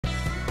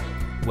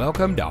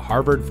Welcome to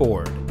Harvard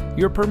Ford,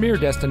 your premier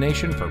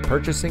destination for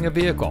purchasing a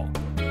vehicle.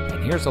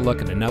 And here's a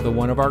look at another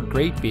one of our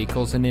great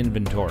vehicles in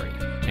inventory,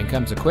 and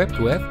comes equipped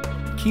with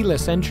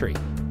keyless entry,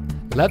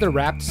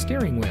 leather-wrapped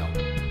steering wheel,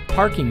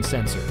 parking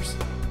sensors,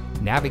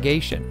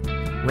 navigation,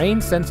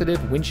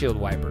 rain-sensitive windshield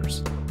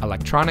wipers,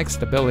 electronic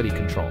stability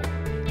control,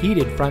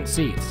 heated front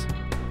seats,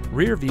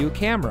 rear view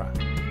camera,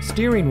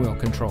 steering wheel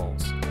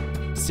controls,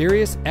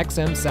 Sirius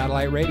XM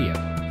satellite radio,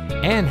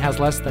 and has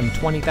less than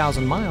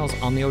 20,000 miles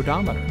on the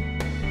odometer.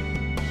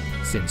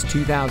 Since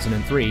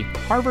 2003,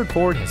 Harvard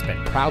Ford has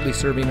been proudly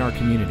serving our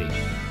community.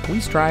 We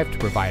strive to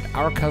provide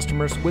our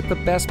customers with the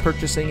best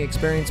purchasing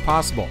experience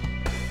possible.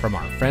 From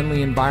our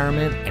friendly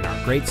environment and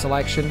our great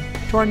selection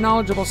to our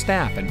knowledgeable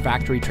staff and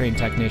factory-trained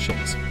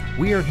technicians,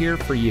 we are here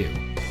for you,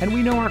 and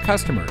we know our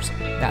customers.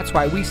 That's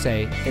why we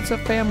say it's a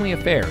family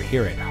affair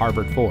here at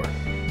Harvard Ford.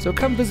 So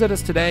come visit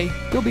us today.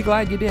 You'll be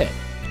glad you did.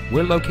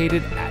 We're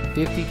located at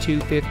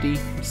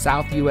 5250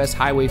 South US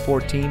Highway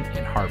 14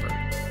 in Harvard.